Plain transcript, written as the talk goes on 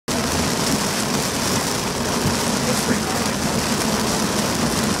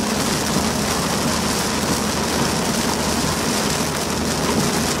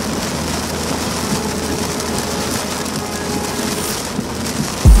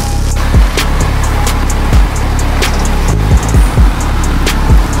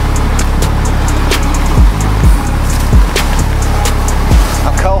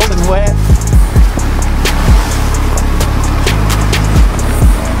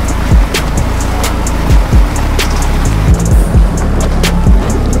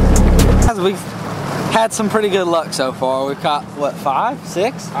had some pretty good luck so far. We've caught, what, 5,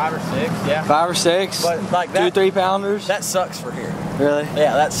 6? 5 or 6, yeah. 5 or 6. But like that, 2 3-pounders. That sucks for here. Really?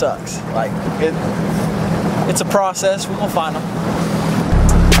 Yeah, that sucks. Like it's a process. We're gonna find them.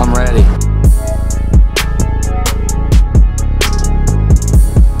 I'm ready.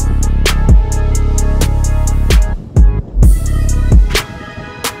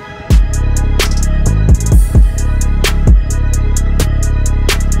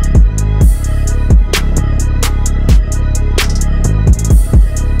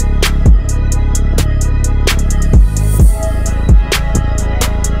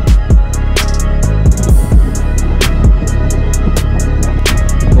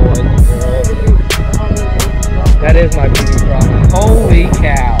 That is my beauty crappie. Holy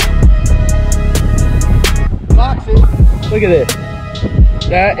cow. Box it. Look at this.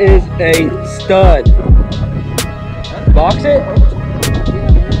 That is a stud. Box it?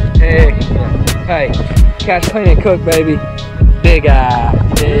 Heck yeah. Hey, catch, clean, and cook, baby. Big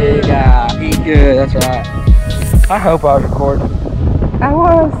eye. Big eye. Eat good. That's right. I hope I was recording. I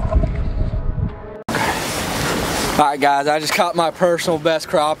was. Alright, guys. I just caught my personal best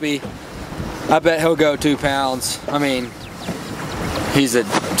crappie. I bet he'll go 2 pounds. I mean, he's a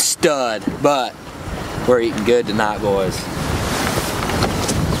stud, but we're eating good tonight, boys.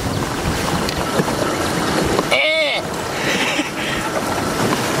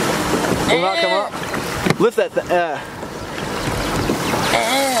 Will not come up? Lift that.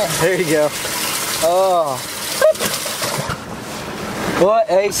 There you go. Oh. What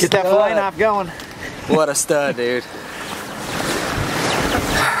a stud. Get that fillet knife going. What a stud, dude.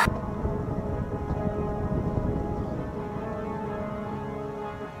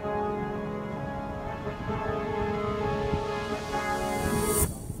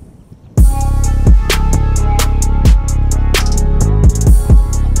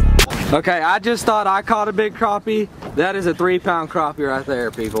 Okay, I just thought I caught a big crappie. That is a 3-pound crappie right there,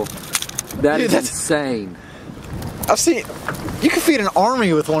 people. That is insane. I've seen, you can feed an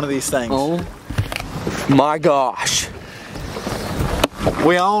army with one of these things. Oh my gosh.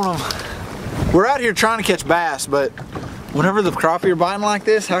 We own them. We're out here trying to catch bass, but whenever the crappie are biting like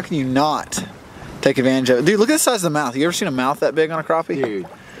this, how can you not take advantage of it? Dude, look at the size of the mouth. You ever seen a mouth that big on a crappie? Dude.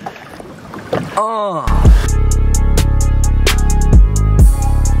 Oh.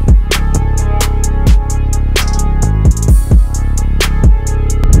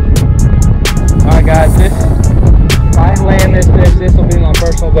 Alright guys, if I land this fish, this will be my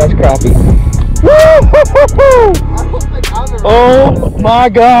personal best crappie. Woo! Oh my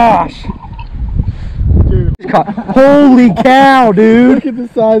gosh! Dude. Holy cow, dude! Look at the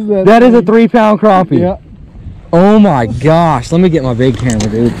size of that. That is a 3-pound crappie. Yep. Oh my gosh, let me get my big camera,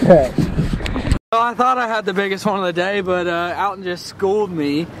 dude. Well, I thought I had the biggest one of the day, but Alton just schooled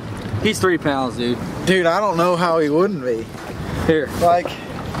me. He's 3 pounds, dude. Dude, I don't know how he wouldn't be. Here. Like,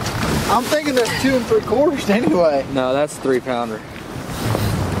 I'm thinking that's 2 3/4 anyway. No, that's a 3-pounder.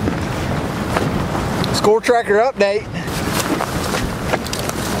 Score tracker update.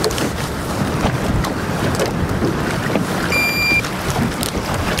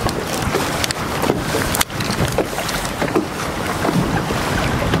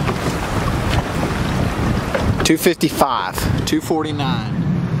 $255, $249.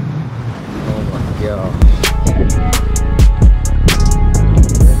 Oh my god.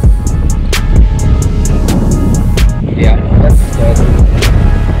 Yeah, that's good.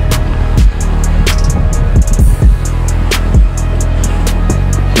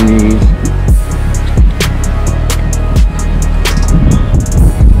 Jeez.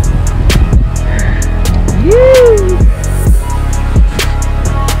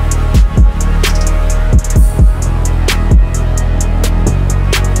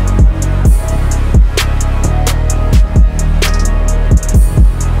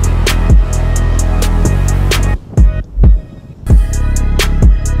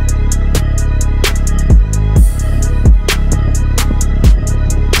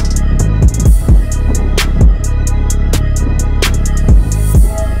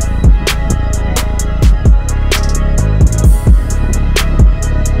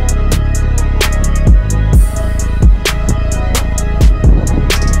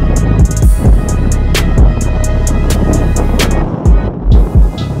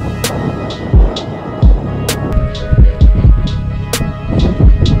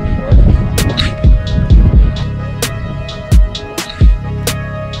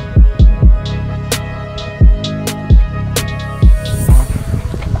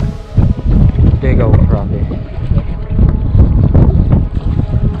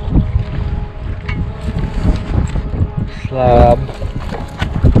 slab.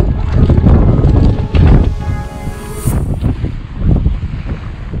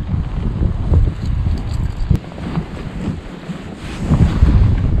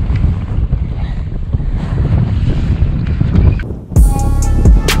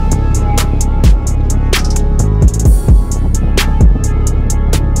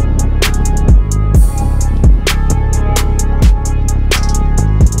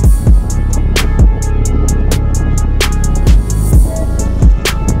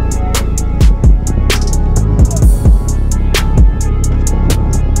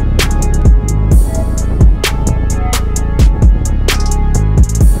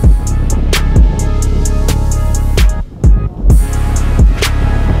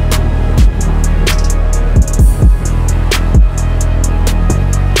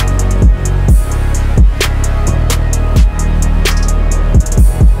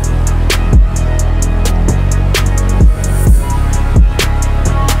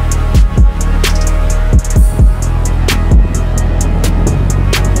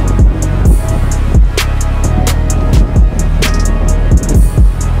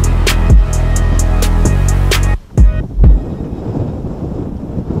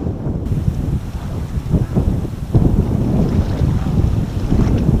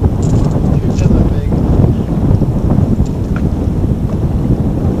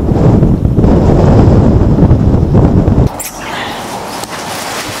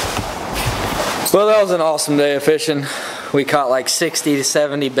 Well, that was an awesome day of fishing. We caught like 60 to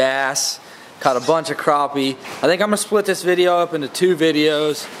 70 bass. Caught a bunch of crappie. I think I'm gonna split this video up into 2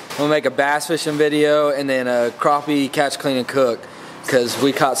 videos. I'm gonna make a bass fishing video and then a crappie catch, clean, and cook. Because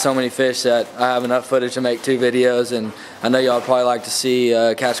we caught so many fish that I have enough footage to make 2 videos, and I know y'all probably like to see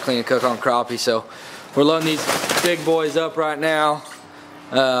catch, clean, and cook on crappie. So we're loading these big boys up right now.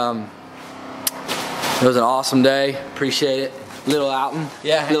 It was an awesome day. Appreciate it. Little Alton,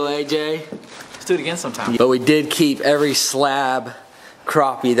 Yeah. little AJ. Let's do it again sometime. But we did keep every slab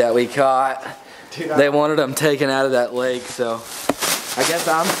crappie that we caught. Dude, They wanted them taken out of that lake, so I guess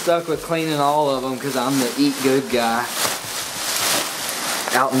I'm stuck with cleaning all of them because I'm the eat good guy.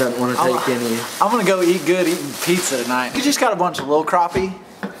 Alton doesn't want to take any. I'm gonna go eat good eating pizza tonight. We just got a bunch of little crappie.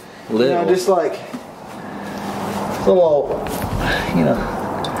 Little. You know, just like little, you know,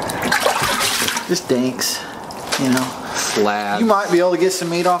 just dinks, you know. Slabs. You might be able to get some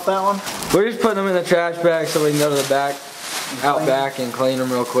meat off that one. We're just putting them in the trash bag so we can go to the back, out back and clean them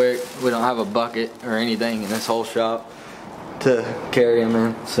real quick. We don't have a bucket or anything in this whole shop to carry them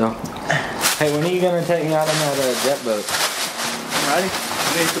in, so. Hey, when are you gonna take me out on that jet boat? Ready?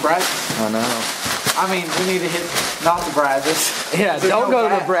 We need the Brazos. I know. I mean, we need to hit, not the Brazos. Yeah, There's don't no go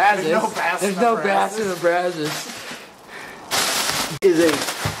to the bass. Brazos. There's no bass in the Brazos. Is a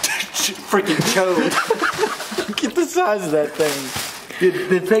freaking chode. Look at the size of that thing.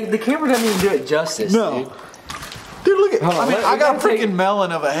 The camera doesn't even do it justice. No. Dude, look at, I mean, I got a freaking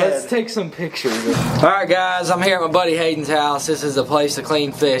melon of a head. Let's take some pictures. Alright guys, I'm here at my buddy Hayden's house. This is the place to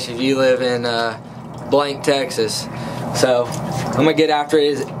clean fish if you live in blank, Texas. So, I'm gonna get after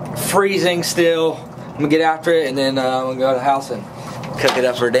it. It's freezing still. I'm gonna get after it and then I'm gonna go to the house and cook it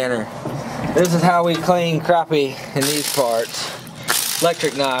up for dinner. This is how we clean crappie in these parts.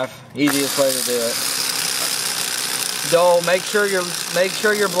 Electric knife, easiest way to do it. Dull. Make sure your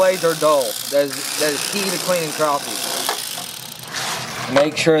blades are dull. That is key to cleaning crappie.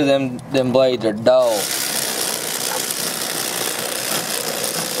 Make sure them blades are dull.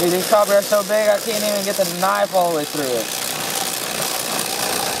 Dude, these crappie are so big I can't even get the knife all the way through it.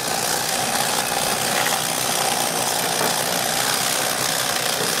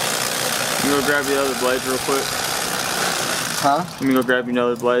 You go grab the other blades real quick. Huh? Let me go grab your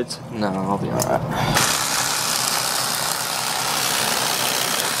other blades. No, I'll be alright.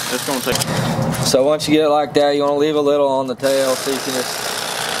 It's gonna take. So once you get it like that, you want to leave a little on the tail so you can just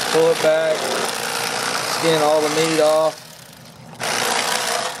pull it back, skin all the meat off.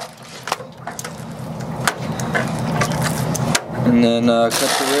 And then cut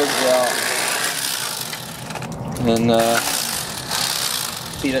the ribs out. And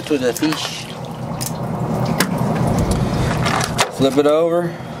feed it to the fish. Flip it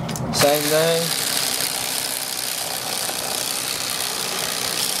over, same thing.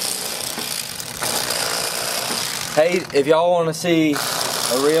 Hey, if y'all want to see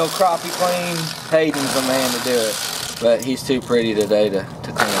a real crappie clean, Hayden's the man to do it. But he's too pretty today to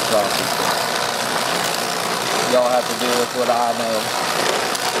clean a crappie. So y'all have to do with what I know.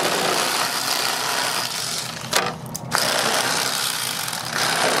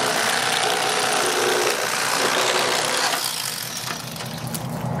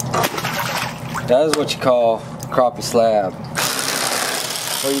 That is what you call crappie slab.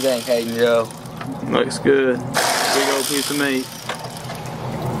 What do you think, Hayden Joe? Looks good. Big old piece of meat.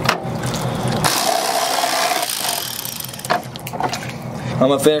 I'm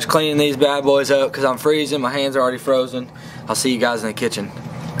gonna finish cleaning these bad boys up because I'm freezing. My hands are already frozen. I'll see you guys in the kitchen.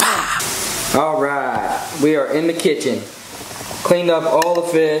 Alright, we are in the kitchen. Cleaned up all the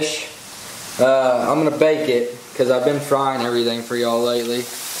fish. I'm gonna bake it because I've been frying everything for y'all lately.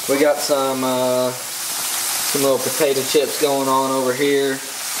 We got some little potato chips going on over here.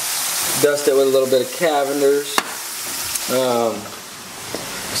 Dust it with a little bit of Cavender's.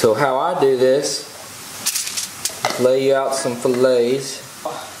 So how I do this, lay you out some fillets.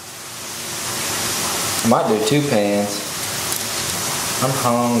 I might do 2 pans. I'm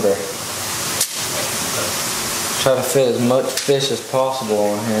hungry. Try to fit as much fish as possible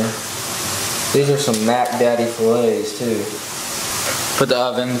on here. These are some Mac Daddy fillets too. Put the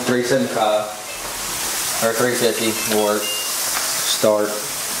oven 375 or 350 will work. Start.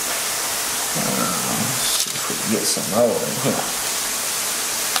 Let's see if we can get some rolling here.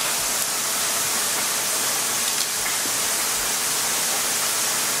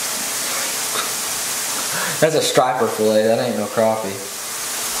 That's a striper fillet, that ain't no crappie.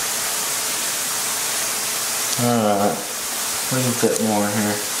 Alright, we can put more in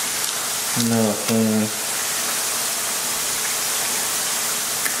here. Another thing.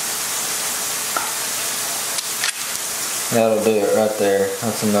 That'll do it right there.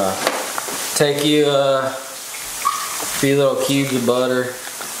 That's enough. take you a few little cubes of butter.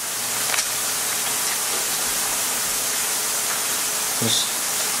 Just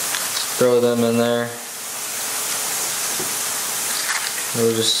throw them in there.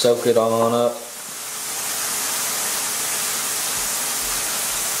 We'll just soak it on up.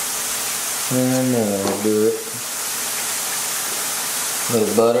 And we'll do it. A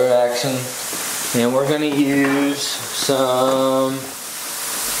little butter action. And we're gonna use some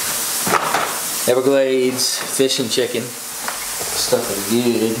Everglades fish and chicken. Stuff is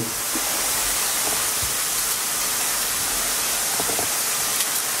good.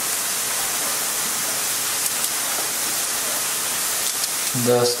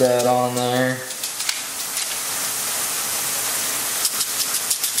 Dust that on there.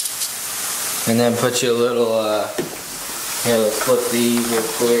 And then put you a little, here, let's flip these real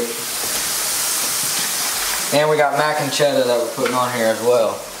quick. And we got mac and cheddar that we're putting on here as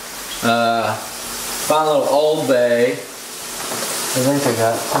well. Find a little Old Bay. I think I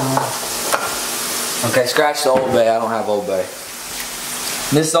got okay, scratch the Old Bay. I don't have Old Bay.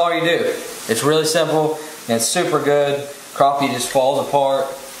 This is all you do. It's really simple and it's super good. Crappie just falls apart.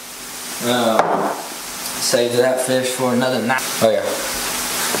 Save that fish for another night. Oh yeah.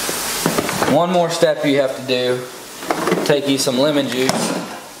 One more step you have to do. Take you some lemon juice.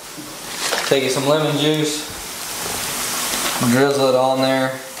 Take you some lemon juice. Drizzle it on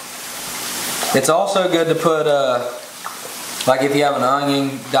there. It's also good to put, like if you have an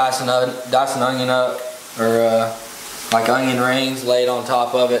onion, dice an onion up, or like onion rings laid on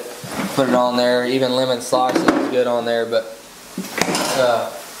top of it. Put it on there. Even lemon slices is good on there. But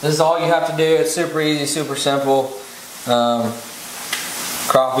this is all you have to do. It's super easy, super simple.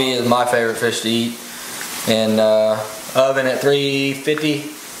 Crappie is my favorite fish to eat. And oven at 350.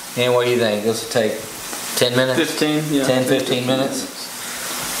 And what do you think? This will take 10 minutes? 15, yeah. 10, 15 minutes.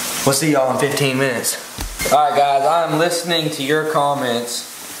 We'll see y'all in 15 minutes. Alright guys, I'm listening to your comments.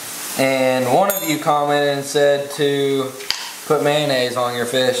 And one of you commented and said to put mayonnaise on your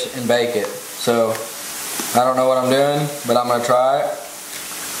fish and bake it. So, I don't know what I'm doing, but I'm going to try it.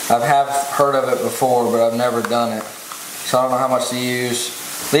 I have heard of it before, but I've never done it. So I don't know how much to use.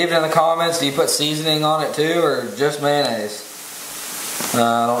 Leave it in the comments. Do you put seasoning on it too, or just mayonnaise?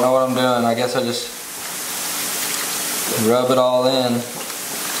 I don't know what I'm doing. I guess I just rub it all in.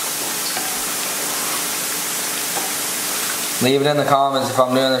 Leave it in the comments if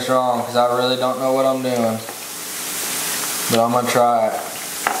I'm doing this wrong, because I really don't know what I'm doing. But I'm going to try it.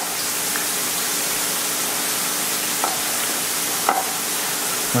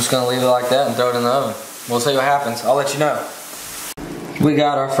 I'm just going to leave it like that and throw it in the oven. We'll see what happens. I'll let you know. We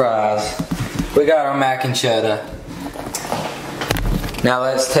got our fries. We got our mac and cheddar. Now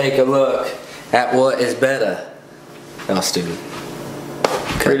let's take a look at what is better. That was stupid.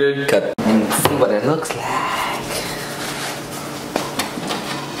 Cut. And see what it looks like.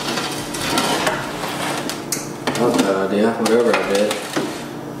 That was a bad idea. Whatever I did. I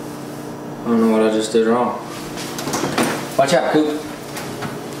don't know what I just did wrong. Watch out, Coop.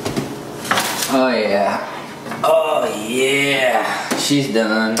 Oh yeah. Oh yeah. She's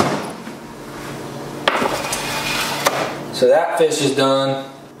done. So that fish is done.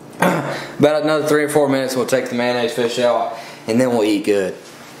 About another 3 or 4 minutes we'll take the mayonnaise fish out and then we'll eat good.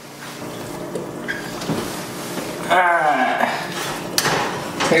 Alright.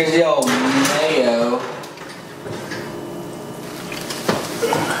 Here's the old mayo.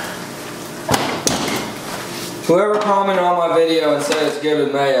 Whoever commented on my video and said it's good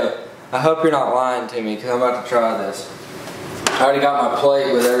with mayo, I hope you're not lying to me because I'm about to try this. I already got my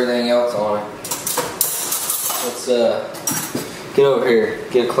plate with everything else on it. Let's get over here,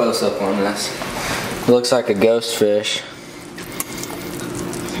 get a close up on this. It looks like a ghost fish.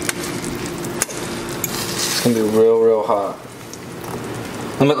 It's gonna be real hot.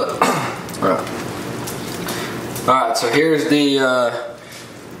 Let me look. Alright, so here's the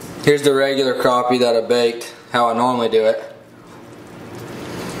regular crappie that I baked, how I normally do it.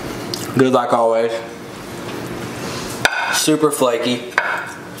 Good like always. Super flaky.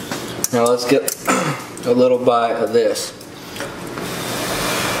 Now let's get a little bite of this.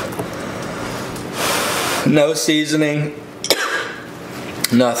 No seasoning.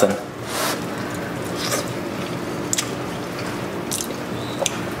 Nothing.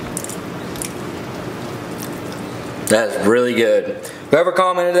 That is really good. Whoever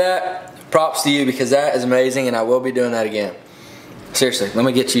commented that, props to you because that is amazing and I will be doing that again. Seriously, let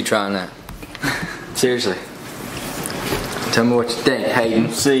me get you trying that. Seriously. Tell me what you think,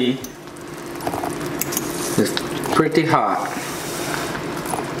 Hayden. See. It's pretty hot.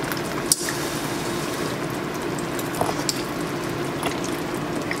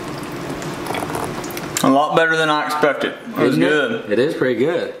 A lot better than I expected. It was good. It is pretty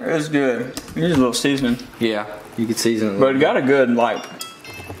good. It was good. Here's a little seasoning. Yeah, you could season it. But it got a good, like,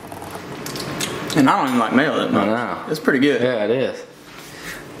 and I don't even like mayo that much. I know. It's pretty good. Yeah, it is.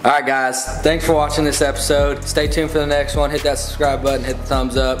 Alright guys, thanks for watching this episode. Stay tuned for the next one. Hit that subscribe button, hit the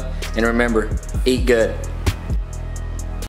thumbs up, and remember, eat good.